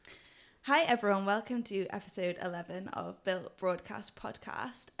Hi everyone, welcome to episode 11 of Built Broadcast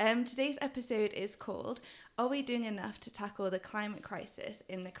Podcast. Today's episode is called Are We Doing Enough to Tackle the Climate Crisis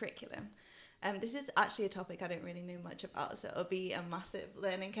in the Curriculum? This is actually a topic I don't really know much about, so it'll be a massive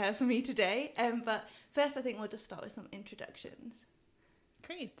learning curve for me today. But first I think we'll just start with some introductions.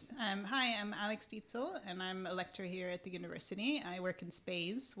 Great. Hi, I'm Alex Dietzel, and I'm a lecturer here at the university. I work in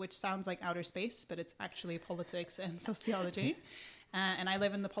space, which sounds like outer space, but it's actually politics and sociology. And I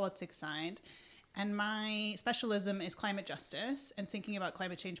live in the politics side. And my specialism is climate justice and thinking about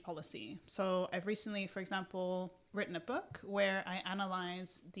climate change policy. So I've recently, for example, written a book where I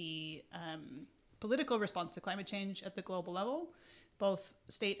analyze the political response to climate change at the global level, both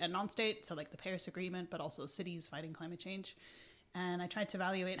state and non-state, so like the Paris Agreement, but also cities fighting climate change. And I tried to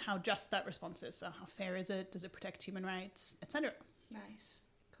evaluate how just that response is. So how fair is it? Does it protect human rights, etc.? Nice.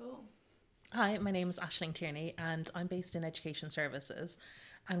 Cool. Hi, my name is Aisling Tierney and I'm based in Education Services.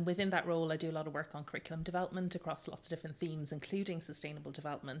 And within that role, I do a lot of work on curriculum development across lots of different themes, including sustainable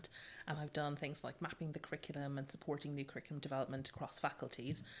development. And I've done things like mapping the curriculum and supporting new curriculum development across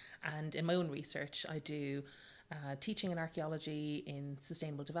faculties. And in my own research, I do teaching in archaeology, in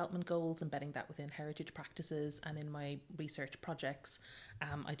sustainable development goals, embedding that within heritage practices. And in my research projects,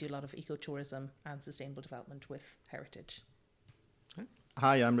 I do a lot of ecotourism and sustainable development with heritage.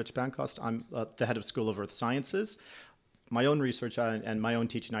 Hi, I'm Rich Bancost. I'm the head of School of Earth Sciences. My own research and my own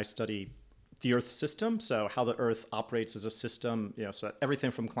teaching, I study the Earth system, so how the Earth operates as a system, so everything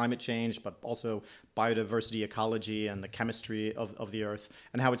from climate change, but also biodiversity, ecology, and the chemistry of the Earth,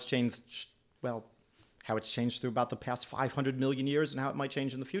 and how it's changed, how it's changed through about the past 500 million years and how it might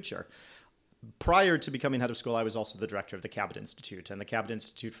change in the future. Prior to becoming head of school, I was also the director of the Cabot Institute, and the Cabot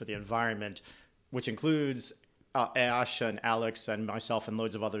Institute for the Environment, which includes Ash and Alex and myself and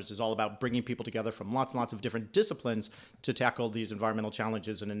loads of others, is all about bringing people together from lots and lots of different disciplines to tackle these environmental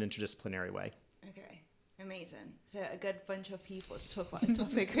challenges in an interdisciplinary way. Okay, amazing. So a good bunch of people to talk about this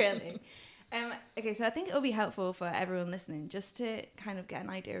topic, really. Okay, so I think it'll be helpful for everyone listening just to kind of get an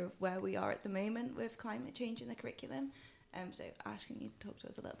idea of where we are at the moment with climate change in the curriculum. So Ash, can you talk to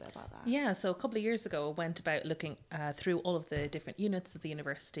us a little bit about that? Yeah, so a couple of years ago, I went about looking through all of the different units of the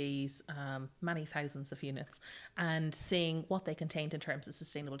universities, many thousands of units, and seeing what they contained in terms of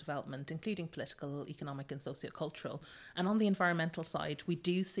sustainable development, including political, economic and sociocultural. And on the environmental side, we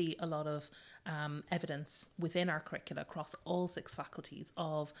do see a lot of evidence within our curricula across all 6 faculties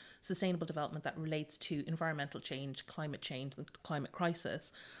of sustainable development that relates to environmental change, and the climate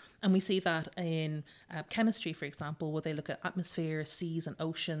crisis. And we see that in chemistry, for example, where they look at atmosphere, seas and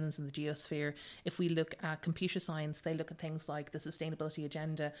oceans and the geosphere. If we look at computer science, they look at things like the sustainability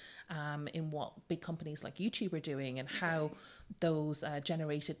agenda in what big companies like YouTube are doing and how those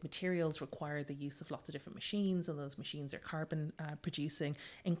generated materials require the use of lots of different machines, and those machines are carbon producing.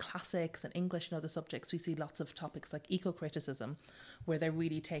 In classics and English and other subjects, we see lots of topics like eco-criticism, where they're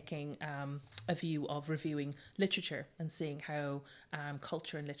really taking a view of reviewing literature and seeing how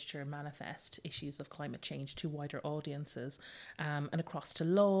culture and literature manifest issues of climate change to wider audiences, and across to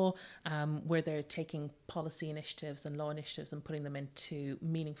law, where they're taking policy initiatives and law initiatives and putting them into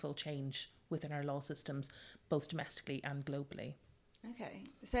meaningful change within our law systems, both domestically and globally. Okay,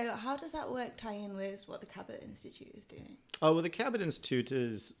 so how does that work tie in with what the Cabot Institute is doing? Oh, well, the Cabot Institute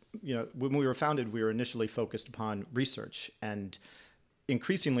is, when we were founded, we were initially focused upon research, and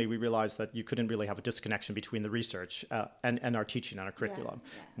increasingly we realized that you couldn't really have a disconnection between the research and our teaching and our curriculum.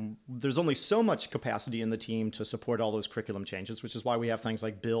 Yeah. There's only so much capacity in the team to support all those curriculum changes, which is why we have things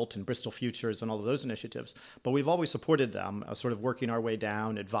like Built and Bristol Futures and all of those initiatives. But we've always supported them, sort of working our way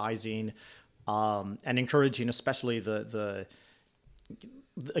down, advising, and encouraging, especially the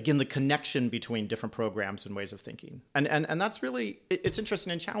connection between different programs and ways of thinking. And that's really, it's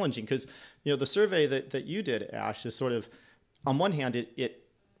interesting and challenging because, the survey that you did, Ash, is sort of, on one hand,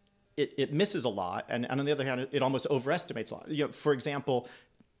 it misses a lot, and on the other hand, it almost overestimates a lot. For example,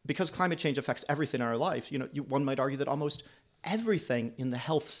 because climate change affects everything in our life, one might argue that almost everything in the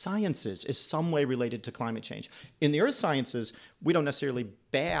health sciences is some way related to climate change. In the earth sciences, we don't necessarily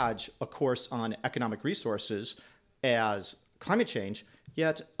badge a course on economic resources as climate change,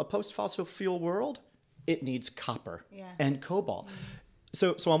 yet a post-fossil fuel world, it needs copper and cobalt.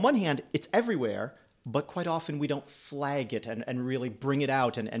 So on one hand, it's everywhere, but quite often we don't flag it and really bring it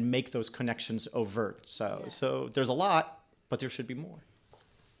out and make those connections overt. So there's a lot, but there should be more.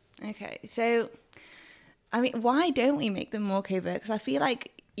 Okay, so, why don't we make them more covert? Because I feel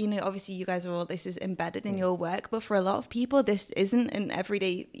like, obviously you guys are all, this is embedded in your work, but for a lot of people, this isn't an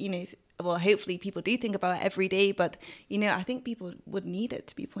everyday, well, hopefully people do think about it every day, but, I think people would need it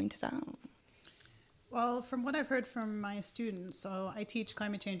to be pointed out. Well, from what I've heard from my students, so I teach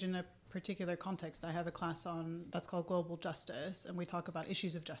climate change in a particular context, I have a class on that's called Global Justice, and we talk about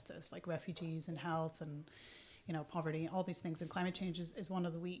issues of justice like refugees and health and poverty, all these things, and climate change is one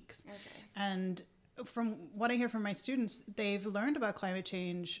of the weeks. Okay. And from what I hear from my students, they've learned about climate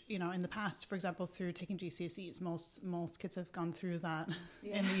change, in the past, for example, through taking GCSEs. Most kids have gone through that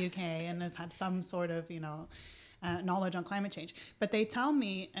in the UK and have had some sort of, knowledge on climate change. But they tell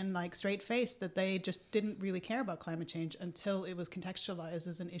me in straight face that they just didn't really care about climate change until it was contextualized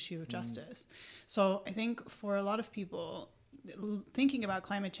as an issue of justice. So I think for a lot of people, thinking about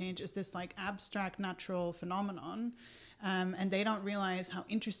climate change is this abstract natural phenomenon, and they don't realize how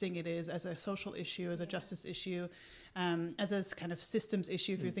interesting it is as a social issue, as a justice issue, as a kind of systems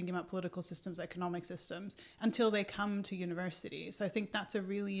issue if you're thinking about political systems, economic systems, until they come to university. So I think that's a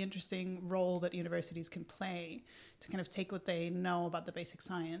really interesting role that universities can play, to kind of take what they know about the basic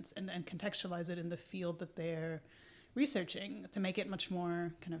science and contextualize it in the field that they're researching, to make it much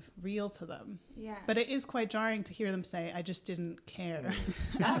more kind of real to them. Yeah. But it is quite jarring to hear them say, I just didn't care.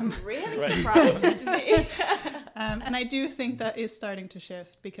 That really surprises me. And I do think that is starting to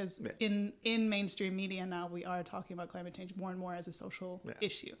shift, because in mainstream media now, we are talking about climate change more and more as a social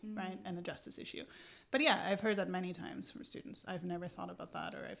issue, right? And a justice issue. But yeah, I've heard that many times from students. I've never thought about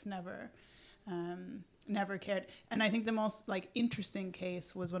that, or I've never cared. And I think the most interesting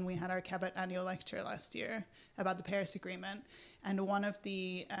case was when we had our Cabot annual lecture last year about the Paris Agreement, and one of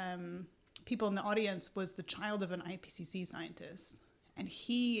the people in the audience was the child of an IPCC scientist, and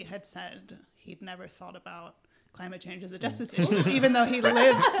he had said he'd never thought about climate change as a justice issue, even though he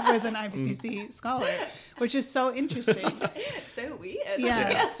lives with an IPCC scholar, which is so interesting. So weird.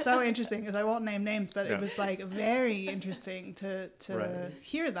 Yeah, so interesting, because I won't name names, but it was very interesting to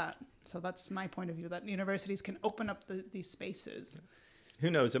hear that. So that's my point of view, that universities can open up these spaces. Who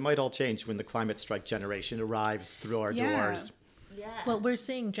knows? It might all change when the climate strike generation arrives through our doors. Yeah. Well, we're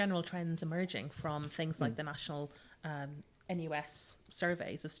seeing general trends emerging from things like the national NUS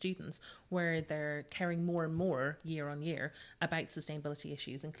surveys of students, where they're caring more and more year on year about sustainability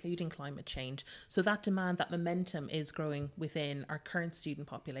issues, including climate change. So that demand, that momentum is growing within our current student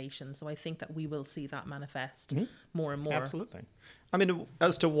population. So I think that we will see that manifest more and more. Absolutely. I mean,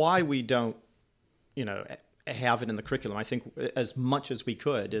 as to why we don't, have it in the curriculum, I think as much as we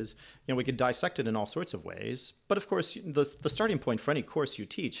could is, we could dissect it in all sorts of ways. But of course, the starting point for any course you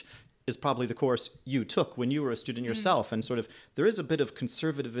teach is probably the course you took when you were a student yourself. And sort of, there is a bit of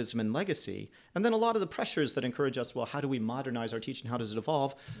conservatism and legacy. And then a lot of the pressures that encourage us, well, how do we modernize our teaching? How does it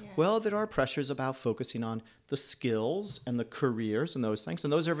evolve? Yeah. Well, there are pressures about focusing on the skills and the careers and those things.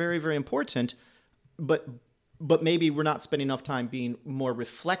 And those are very, very important. But maybe we're not spending enough time being more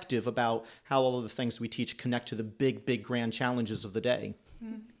reflective about how all of the things we teach connect to the big, big, grand challenges of the day.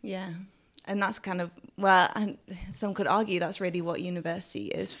 Yeah. And that's kind of, and some could argue that's really what university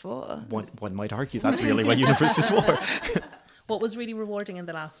is for. One might argue that's really what university is for. What was really rewarding in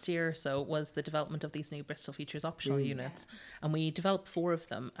the last year or so was the development of these new Bristol Futures optional units. And we developed 4 of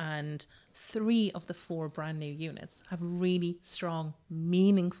them, and 3 of the 4 brand new units have really strong,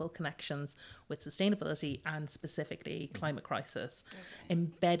 meaningful connections with sustainability and specifically climate crisis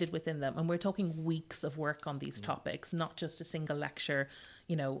embedded within them. And we're talking weeks of work on these topics, not just a single lecture.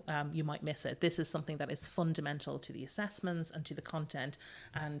 You might miss it. This is something that is fundamental to the assessments and to the content.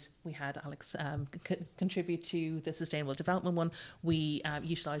 And we had Alex contribute to the Sustainable Development one. We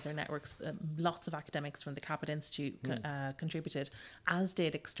utilised our networks. Lots of academics from the Cabot Institute contributed, as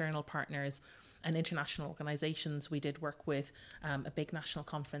did external partners and international organisations. We did work with a big national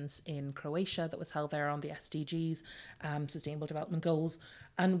conference in Croatia that was held there on the SDGs, Sustainable Development Goals.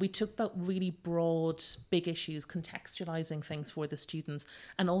 And we took that really broad, big issues, contextualising things for the students,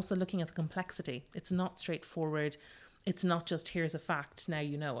 and also looking at the complexity. It's not straightforward. It's not just here's a fact, now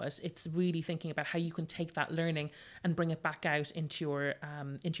you know it. It's really thinking about how you can take that learning and bring it back out into your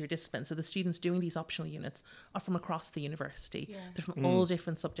discipline. So the students doing these optional units are from across the university. Yeah. They're from all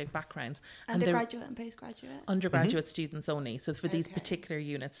different subject backgrounds. Undergraduate and postgraduate? Undergraduate students only. So for these particular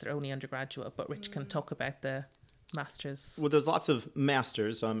units, they're only undergraduate, but Rich can talk about the masters. Well, there's lots of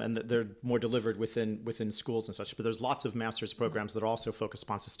masters, and they're more delivered within schools and such, but there's lots of master's programs that are also focused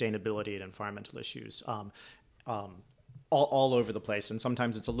on sustainability and environmental issues. All over the place, and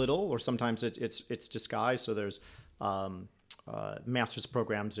sometimes it's a little, or sometimes it's disguised. So there's master's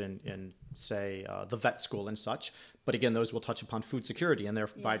programs in say the vet school and such, but again, those will touch upon food security and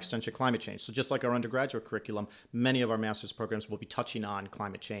by extension climate change. So just like our undergraduate curriculum, many of our master's programs will be touching on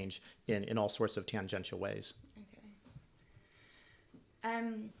climate change in all sorts of tangential ways. Okay.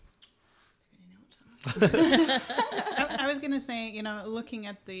 I was going to say, you know, looking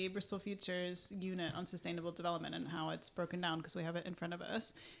at the Bristol Futures unit on sustainable development and how it's broken down, because we have it in front of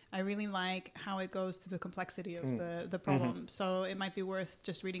us, I really like how it goes to the complexity of the problem. So it might be worth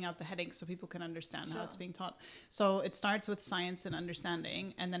just reading out the headings so people can understand how it's being taught. So it starts with science and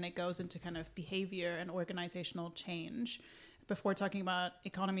understanding, and then it goes into kind of behavior and organizational change, before talking about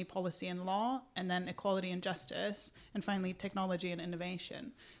economy, policy, and law, and then equality and justice, and finally technology and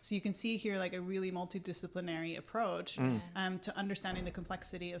innovation. So you can see here like a really multidisciplinary approach to understanding the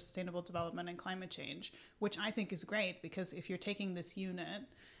complexity of sustainable development and climate change, which I think is great, because if you're taking this unit,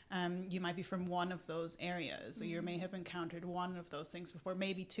 you might be from one of those areas, or you may have encountered one of those things before,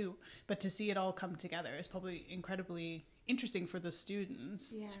 maybe two, but to see it all come together is probably incredibly interesting for the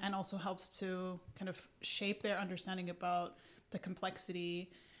students, and also helps to kind of shape their understanding about the complexity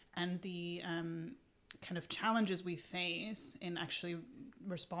and the kind of challenges we face in actually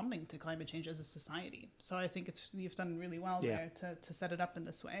responding to climate change as a society. So I think you've done really well there to set it up in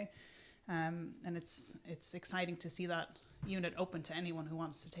this way. And it's exciting to see that unit open to anyone who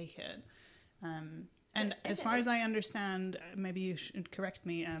wants to take it. And as far as I understand, maybe you should correct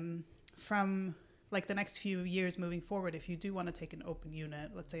me, from like the next few years moving forward, if you do want to take an open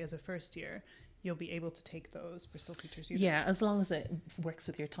unit, let's say as a first year, you'll be able to take those Bristol Futures units. Yeah, as long as it works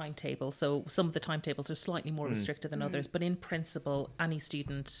with your timetable. So some of the timetables are slightly more restricted than others, but in principle, any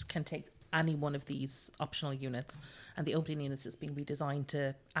student can take any one of these optional units, and the opening units is being redesigned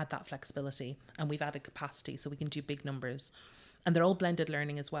to add that flexibility, and we've added capacity so we can do big numbers. And they're all blended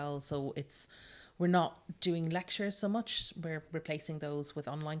learning as well, so we're not doing lectures so much, we're replacing those with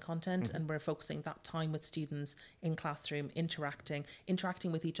online content, and we're focusing that time with students in classroom,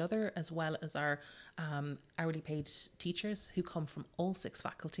 interacting with each other, as well as our hourly paid teachers who come from all 6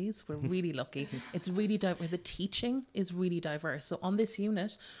 faculties. We're really lucky. It's really diverse. The teaching is really diverse. So on this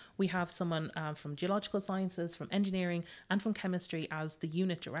unit, we have someone from geological sciences, from engineering, and from chemistry as the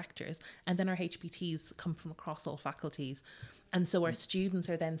unit directors, and then our HPTs come from across all faculties. And so our students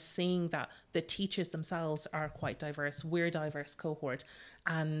are then seeing that the teachers themselves are quite diverse. We're a diverse cohort.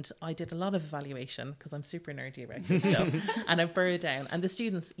 And I did a lot of evaluation because I'm super nerdy about this stuff. And I burrowed down. And the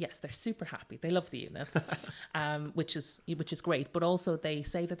students, yes, they're super happy. They love the units, which is great. But also they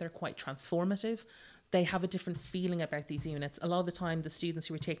say that they're quite transformative. They have a different feeling about these units. A lot of the time, the students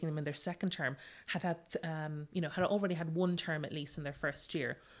who were taking them in their second term had already had one term at least in their first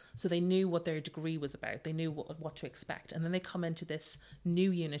year. So they knew what their degree was about. They knew what to expect. And then they come into this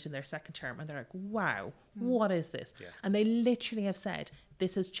new unit in their second term and they're like, wow, what is this? Yeah. And they literally have said,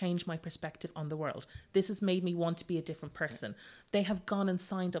 this has changed my perspective on the world. This has made me want to be a different person. Yeah. They have gone and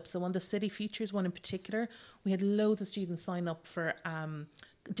signed up. So on the City Futures one in particular, we had loads of students sign up for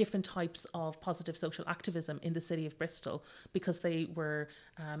different types of positive social activism in the city of Bristol, because they were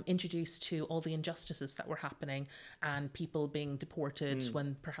introduced to all the injustices that were happening and people being deported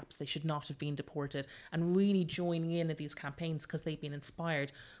when perhaps they should not have been deported, and really joining in these campaigns because they've been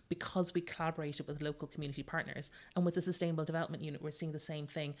inspired because we collaborated with local community partners. And with the Sustainable Development Unit, we're seeing the same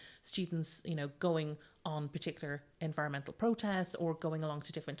thing. Students, going on particular environmental protests or going along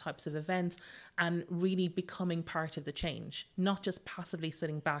to different types of events and really becoming part of the change, not just passively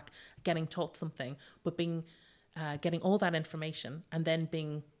sitting back, getting taught something, but getting all that information and then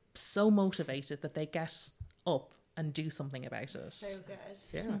being so motivated that they get up and do something about it. So good.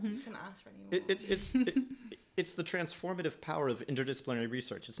 Yeah. You can ask for any more. It's the transformative power of interdisciplinary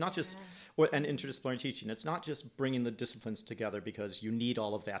research. It's not just and interdisciplinary teaching. It's not just bringing the disciplines together because you need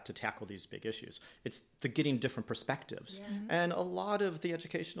all of that to tackle these big issues. It's the getting different perspectives. Yeah. And a lot of the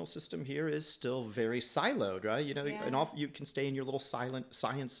educational system here is still very siloed, right? And often you can stay in your little silent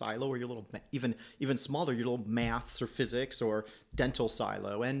science silo, or your little even smaller, your little maths or physics or dental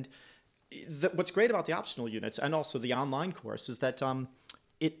silo. And what's great about the optional units and also the online course is that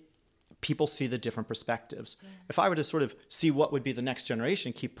people see the different perspectives. Yeah. If I were to sort of see what would be the next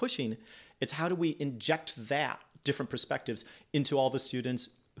generation, keep pushing, it's how do we inject that different perspectives into all the students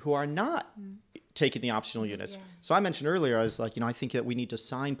who are not taking the optional units. Yeah. So I mentioned earlier, I was like, I think that we need to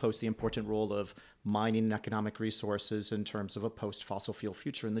signpost the important role of mining and economic resources in terms of a post-fossil fuel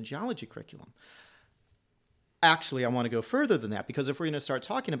future in the geology curriculum. Actually, I want to go further than that, because if we're going to start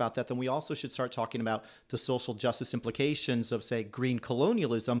talking about that, then we also should start talking about the social justice implications of, say, green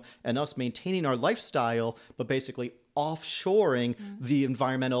colonialism and us maintaining our lifestyle, but basically offshoring the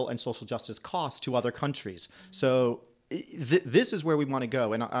environmental and social justice costs to other countries. So this is where we want to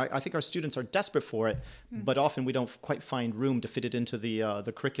go. And I think our students are desperate for it, but often we don't quite find room to fit it into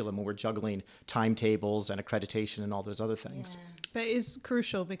the curriculum when we're juggling timetables and accreditation and all those other things. Yeah. But it is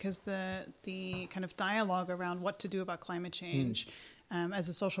crucial because the kind of dialogue around what to do about climate change as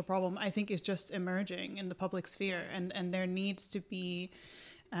a social problem, I think is just emerging in the public sphere, and there needs to be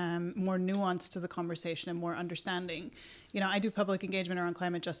more nuance to the conversation and more understanding. I do public engagement around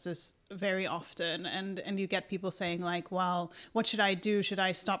climate justice very often, and you get people saying like, well, what should I do? Should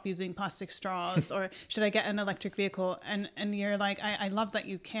I stop using plastic straws, or should I get an electric vehicle? And you're like, I love that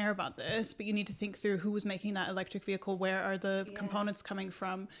you care about this, but you need to think through who is making that electric vehicle, where are the components coming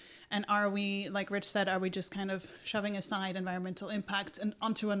from, and are we, like Rich said, are we just kind of shoving aside environmental impacts and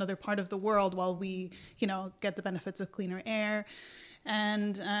onto another part of the world while we, get the benefits of cleaner air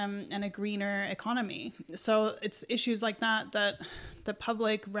and a greener economy? So it's issues like that the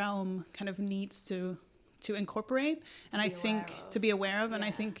public realm kind of needs to incorporate, and I think to be aware of. And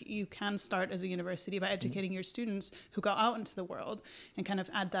I think you can start as a university by educating your students who go out into the world and kind of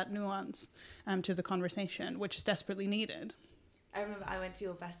add that nuance to the conversation, which is desperately needed. I remember I went to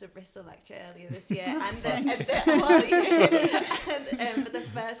your Best of Bristol lecture earlier this year, but the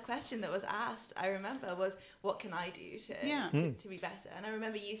first question that was asked, I remember, was, what can I do to be better? And I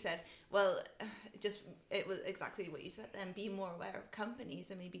remember you said, well, it was exactly what you said then, be more aware of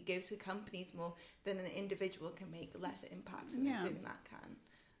companies and maybe go to companies more than an individual can make less impact, and doing that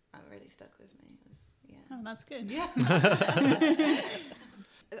really stuck with me. Oh, that's good. Yeah.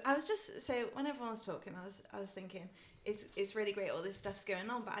 I was so when everyone was talking, I was thinking, it's really great, all this stuff's going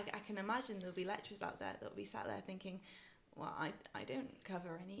on, but I can imagine there'll be lecturers out there that'll be sat there thinking, well, I don't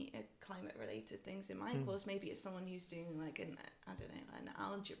cover any climate related things in my course. Maybe it's someone who's doing like an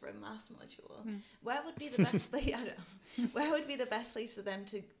algebra maths module. Where would be the best place? Where would be the best place for them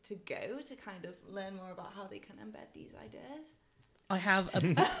to go to kind of learn more about how they can embed these ideas? I have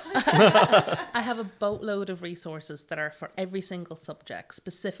a boatload of resources that are for every single subject,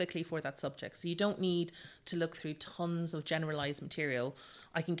 specifically for that subject. So you don't need to look through tons of generalized material.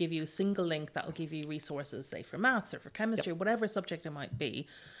 I can give you a single link that will give you resources, say for maths or for chemistry, whatever subject it might be.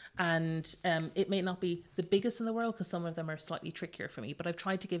 And it may not be the biggest in the world because some of them are slightly trickier for me, but I've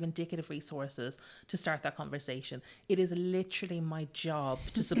tried to give indicative resources to start that conversation. It is literally my job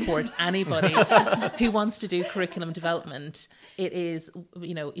to support anybody who wants to do curriculum development. It is,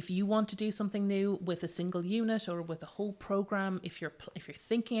 if you want to do something new with a single unit or with a whole program, if you're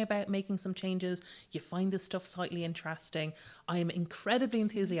thinking about making some changes, you find this stuff slightly interesting, I am incredibly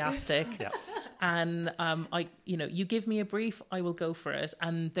enthusiastic. And you give me a brief, I will go for it.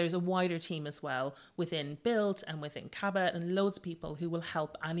 And there's a wider team as well within Built and within Cabot and loads of people who will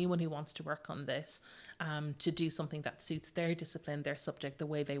help anyone who wants to work on this to do something that suits their discipline, their subject, the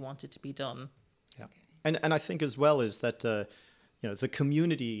way they want it to be done. Yeah. And I think as well is that the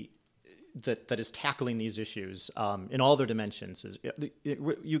community that is tackling these issues in all their dimensions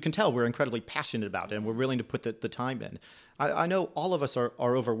you can tell we're incredibly passionate about it, and we're willing to put the time in. I know all of us are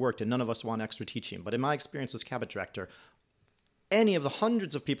overworked and none of us want extra teaching, but in my experience as Cabot director, any of the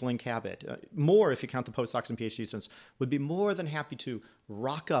hundreds of people in Cabot, more if you count the postdocs and PhD students, would be more than happy to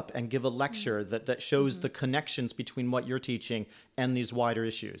rock up and give a lecture that shows the connections between what you're teaching and these wider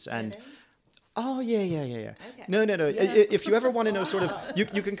issues. And oh, yeah. Okay. No. Yeah. If you ever want to know sort of, you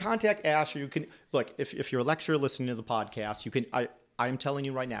can contact Ash, or you can, look, if you're a lecturer listening to the podcast, you can, I'm telling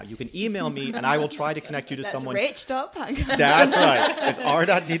you right now, you can email me and I will try to connect you to someone. Rich.Pankos. That's right. It's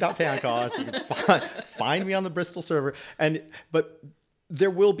r.d.pankos. You can find me on the Bristol server. But there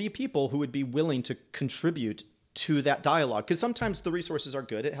will be people who would be willing to contribute to that dialogue, because sometimes the resources are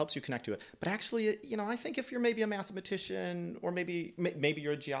good, it helps you connect to it, but actually, I think if you're maybe a mathematician, or maybe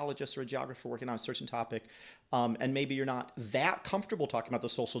you're a geologist or a geographer working on a certain topic, and maybe you're not that comfortable talking about the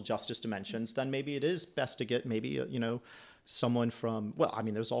social justice dimensions, then maybe it is best to get maybe someone from,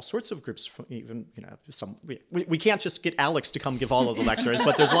 there's all sorts of groups from, even we can't just get Alex to come give all of the lectures,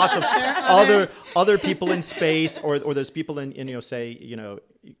 but there's lots of other people in space, or there's people in say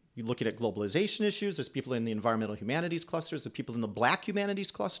you look at globalization issues, there's people in the environmental humanities clusters, there's people in the Black humanities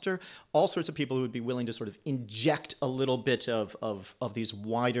cluster, all sorts of people who would be willing to sort of inject a little bit of these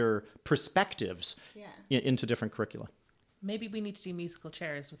wider perspectives into different curricula. Maybe we need to do musical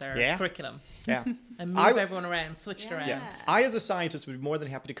chairs with our curriculum. Yeah. And move everyone around, switch it around. Yeah. I, as a scientist, would be more than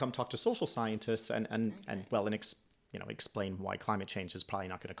happy to come talk to social scientists and explain why climate change is probably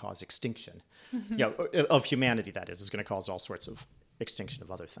not going to cause extinction, of humanity. That is going to cause all sorts of extinction of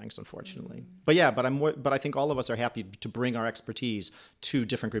other things, unfortunately. But I think all of us are happy to bring our expertise to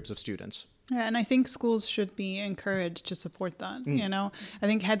different groups of students. Yeah, and I think schools should be encouraged to support that. You know, I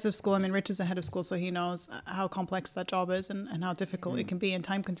think heads of school, I mean, Rich is a head of school, so he knows how complex that job is and how difficult it can be and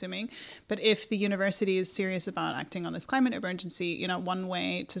time consuming. But if the university is serious about acting on this climate emergency, you know, one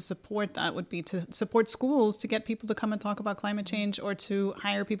way to support that would be to support schools to get people to come and talk about climate change, or to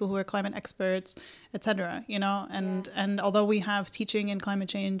hire people who are climate experts, etc. You know, and although we have teaching in climate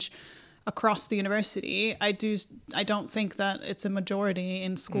change across the university, I don't think that it's a majority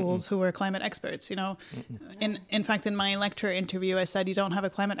in schools who are climate experts. You know, in fact, in my lecturer interview, I said, you don't have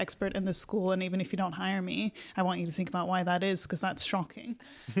a climate expert in this school, and even if you don't hire me, I want you to think about why that is, because that's shocking.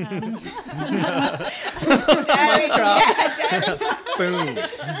 Boom.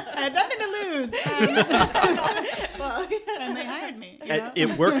 Nothing to lose. And they hired me. You know?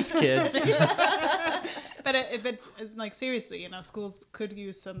 It works, kids. But if it's like, seriously, you know, schools could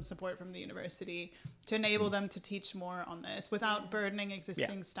use some support from the university to enable them to teach more on this without burdening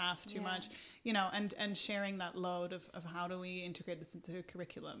existing staff too much, you know, and sharing that load of how do we integrate this into the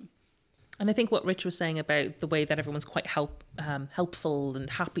curriculum. And I think what Rich was saying about the way that everyone's quite helpful and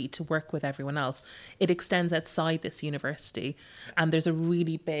happy to work with everyone else, it extends outside this university. And there's a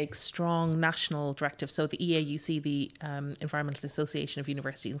really big, strong national directive. So the EAUC, the Environmental Association of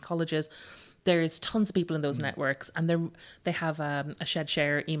Universities and Colleges, there's tons of people in those networks, and they have a Shed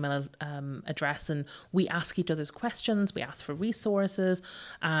Share email address, and we ask each other's questions, we ask for resources.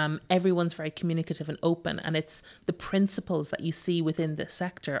 Everyone's very communicative and open, and it's the principles that you see within this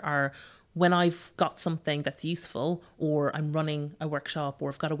sector are, when I've got something that's useful, or I'm running a workshop, or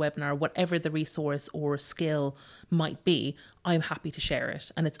I've got a webinar, whatever the resource or skill might be, I'm happy to share it.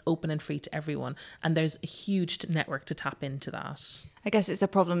 And it's open and free to everyone. And there's a huge network to tap into that. I guess it's a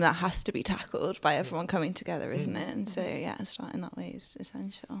problem that has to be tackled by everyone coming together, isn't it? And so, starting that way is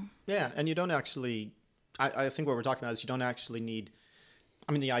essential. Yeah, and you don't actually, I think what we're talking about is you don't actually need,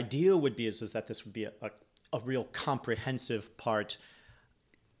 I mean, the ideal would be is that this would be a real comprehensive part.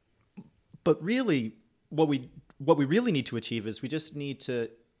 But really, what we really need to achieve is we just need to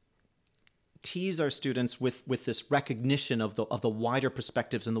tease our students with this recognition of the wider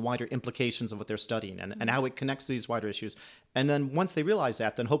perspectives and the wider implications of what they're studying, and how it connects to these wider issues. And then once they realize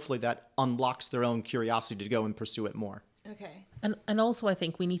that, then hopefully that unlocks their own curiosity to go and pursue it more. Okay. And also, I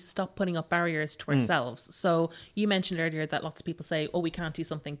think we need to stop putting up barriers to ourselves. So you mentioned earlier that lots of people say, oh, we can't do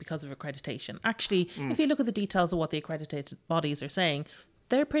something because of accreditation. Actually, if you look at the details of what the accredited bodies are saying,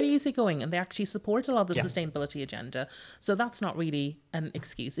 they're pretty easygoing, and they actually support a lot of the sustainability agenda. So that's not really an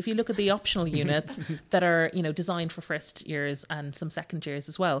excuse. If you look at the optional units that are, you know, designed for first years and some second years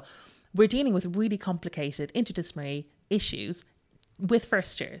as well, we're dealing with really complicated interdisciplinary issues with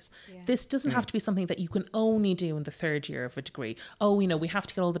first years. This doesn't have to be something that you can only do in the third year of a degree. Oh, you know, we have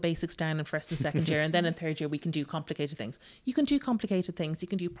to get all the basics down in first and second year, and then in third year we can do complicated things. You can do complicated things. You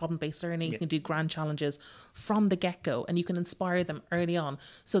can do problem-based learning. You can do grand challenges from the get-go, and you can inspire them early on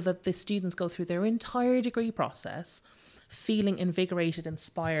so that the students go through their entire degree process feeling invigorated,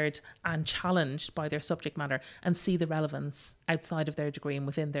 inspired, and challenged by their subject matter, and see the relevance outside of their degree and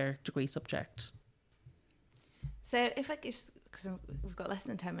within their degree subject. So if I just, because we've got less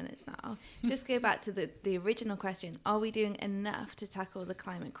than 10 minutes now, just go back to the original question. Are we doing enough to tackle the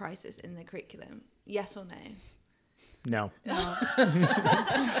climate crisis in the curriculum? Yes or no? No.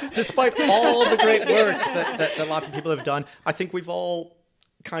 Despite all the great work that lots of people have done, I think we've all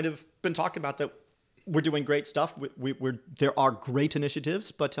kind of been talking about that we're doing great stuff. There are great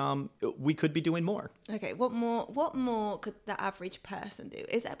initiatives, but we could be doing more. Okay, what more could the average person do?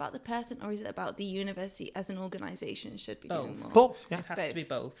 Is it about the person, or is it about the university as an organisation should be doing more? Both. Yeah. It has to be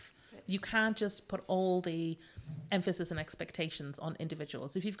both. You can't just put all the emphasis and expectations on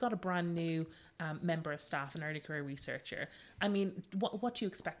individuals. If you've got a brand new member of staff, an early career researcher, I mean, what do you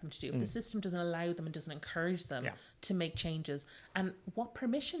expect them to do? If the system doesn't allow them and doesn't encourage them to make changes, and what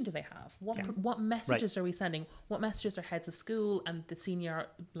permission do they have? What messages are we sending? What messages are heads of school and the senior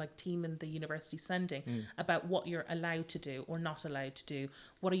team in the university sending about what you're allowed to do or not allowed to do?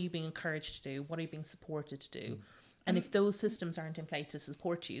 What are you being encouraged to do? What are you being supported to do? And if those systems aren't in place to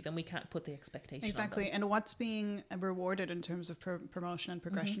support you, then we can't put the expectation on them. And what's being rewarded in terms of promotion and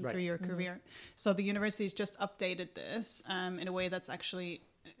progression through your career. So the university's just updated this in a way that's actually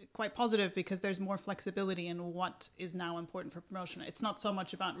quite positive, because there's more flexibility in what is now important for promotion. It's not so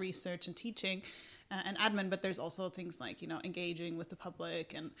much about research and teaching. and admin, but there's also things like, engaging with the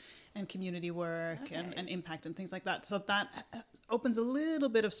public and community work and impact and things like that. So that opens a little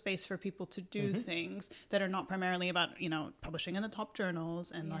bit of space for people to do things that are not primarily about, publishing in the top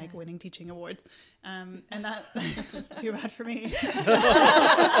journals and like winning teaching awards. And that, too bad for me.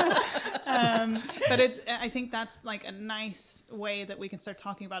 But I think that's like a nice way that we can start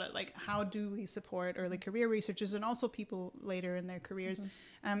talking about it. Like, how do we support early career researchers and also people later in their careers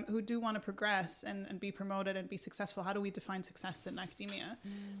who do want to progress and be promoted and be successful? How do we define success in academia?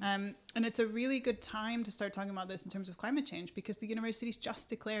 And it's a really good time to start talking about this in terms of climate change, because the university's just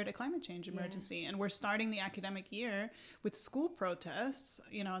declared a climate change emergency, and we're starting the academic year with school protests,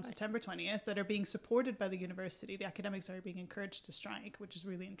 on September 20th that are being supported by the university. The academics are being encouraged to strike, which is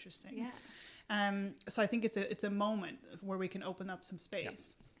really interesting. So I think it's a moment where we can open up some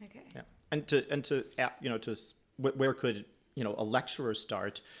space. Okay. Yeah. And where could a lecturer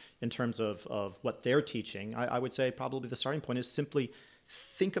start in terms of what they're teaching? I would say probably the starting point is simply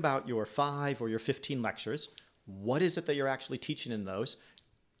think about your 5 or your 15 lectures. What is it that you're actually teaching in those?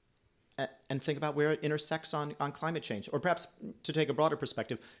 And think about where it intersects on climate change, or perhaps to take a broader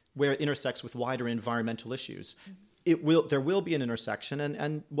perspective, where it intersects with wider environmental issues. There will be an intersection,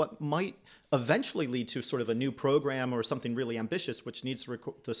 and what might eventually lead to sort of a new program or something really ambitious, which needs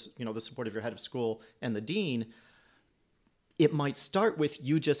the support of your head of school and the dean. It might start with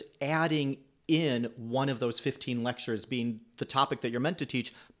you just adding in one of those 15 lectures being the topic that you're meant to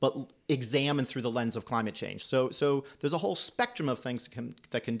teach, but examine through the lens of climate change. So there's a whole spectrum of things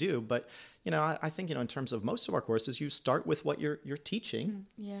that can do. But I think in terms of most of our courses, you start with what you're teaching,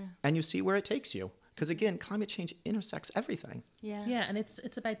 and you see where it takes you. Because again, climate change intersects everything. Yeah, and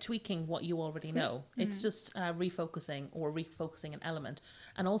it's about tweaking what you already know. It's just refocusing an element.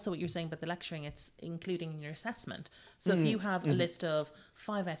 And also what you're saying about the lecturing, it's including in your assessment. So if you have a list of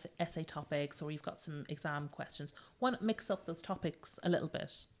 5 essay topics, or you've got some exam questions, why not mix up those topics a little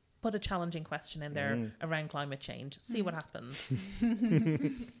bit? Put a challenging question in there around climate change. See what happens.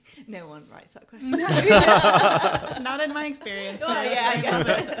 No one writes that question. Not in my experience. Well, I get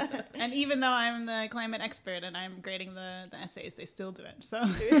it. And even though I'm the climate expert and I'm grading the essays, they still do it. So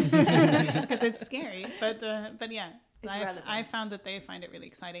because it's scary, but yeah. I found that they find it really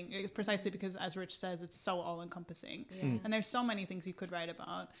exciting. It's precisely because, as Rich says, it's so all-encompassing. And there's so many things you could write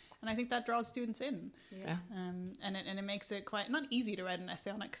about. And I think that draws students in. And it makes it quite, not easy to write an essay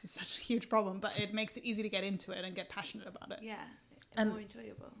on it because it's such a huge problem, but it makes it easy to get into it and get passionate about it. And more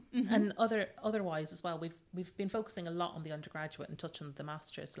enjoyable. And otherwise as well, we've been focusing a lot on the undergraduate and touching the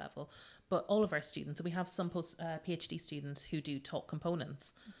master's level, but all of our students, we have some PhD students who do talk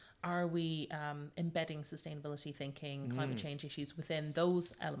components. Are we embedding sustainability thinking, climate change issues within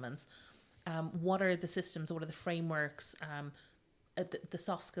those elements? What are the systems? What are the frameworks? The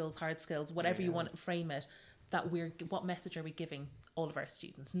soft skills, hard skills, whatever you want to frame it. What message are we giving all of our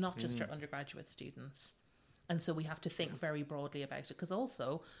students, not just our undergraduate students? And so we have to think very broadly about it, because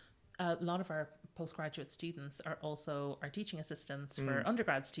also a lot of our postgraduate students are also our teaching assistants for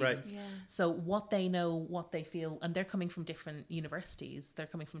undergrad students. Right. So what they know, what they feel, and they're coming from different universities, they're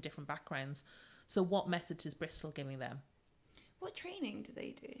coming from different backgrounds. So what message is Bristol giving them? What training do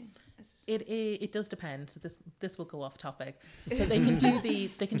they do? It does depend. So this will go off topic. So they can do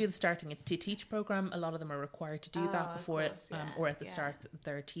the starting to teach program. A lot of them are required to do that before or at the start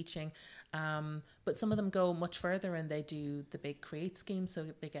they're teaching. But some of them go much further and they do the big CREATE scheme. So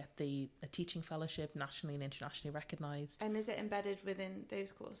they get a teaching fellowship, nationally and internationally recognised. And is it embedded within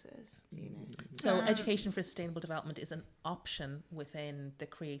those courses? Do you know? So Education for Sustainable Development is an option within the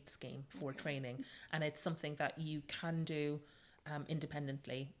CREATE scheme for training, and it's something that you can do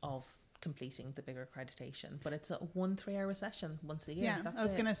independently of completing the bigger accreditation, but it's a 1 3-hour session once a year. I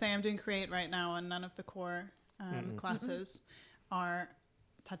was going to say I'm doing CREATE right now, and none of the core classes are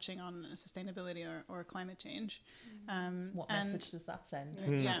touching on sustainability or climate change. What message does that send?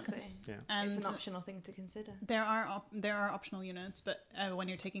 Exactly. And it's an optional thing to consider. There are optional units, but when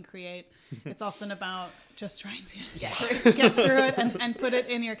you're taking CREATE, it's often about just trying to get through it and put it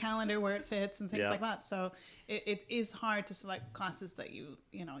in your calendar where it fits and things like that. So it is hard to select classes that you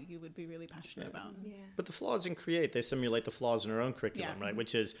would be really passionate about. But the flaws in CREATE, they simulate the flaws in our own curriculum, right?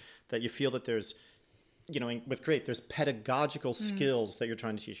 Which is that you feel that there's, with CREATE, there's pedagogical skills that you're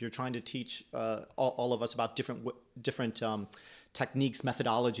trying to teach. You're trying to teach all of us about different techniques,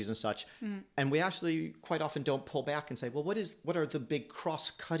 methodologies, and such. And we actually quite often don't pull back and say, well, what are the big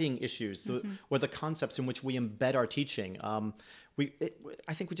cross-cutting issues, or the concepts in which we embed our teaching?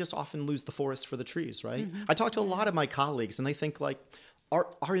 I think we just often lose the forest for the trees, right? I talk to a lot of my colleagues, and they think like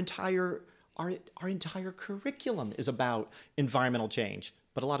our entire curriculum is about environmental change.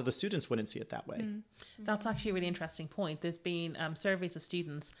 but a lot of the students wouldn't see it that way. That's actually a really interesting point. There's been surveys of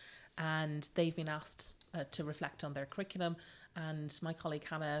students, and they've been asked to reflect on their curriculum. And my colleague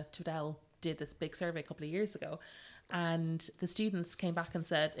Hannah Tudell did this big survey a couple of years ago, and the students came back and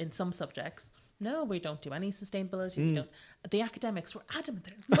said in some subjects, no, we don't do any sustainability. We don't. The academics were adamant.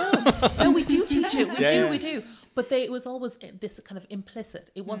 No, we do teach it. We do. But it was always this kind of implicit.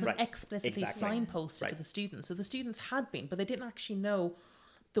 It wasn't explicitly signposted to the students. So the students had been, but they didn't actually know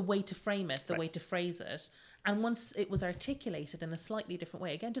the way to frame it, the way to phrase it. And once it was articulated in a slightly different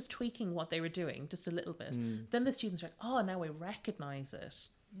way, again, just tweaking what they were doing just a little bit, then the students were like, oh, now I recognise it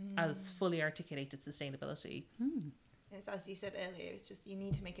as fully articulated sustainability. It's, as you said earlier, it's just you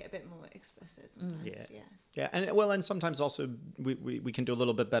need to make it a bit more explicit sometimes. Yeah, and sometimes also we can do a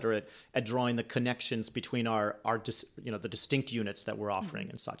little bit better at drawing the connections between the distinct units that we're offering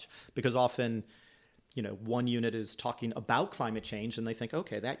and such, because often, one unit is talking about climate change and they think,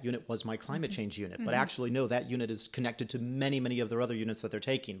 okay, that unit was my climate change unit, but actually no, that unit is connected to many of their other units that they're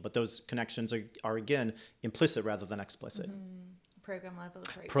taking, but those connections are again implicit rather than explicit. Program level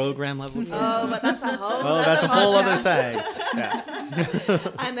approach. Oh, but that's a whole. That's a whole other thing. Yeah.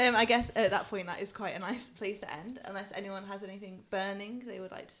 And I guess at that point, that is quite a nice place to end. Unless anyone has anything burning they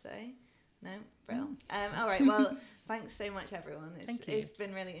would like to say. No, brilliant. All right. Well, thanks so much, everyone. Thank you. It's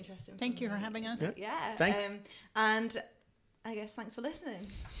been really interesting. Thank you for having us. Yeah. Thanks. And I guess thanks for listening.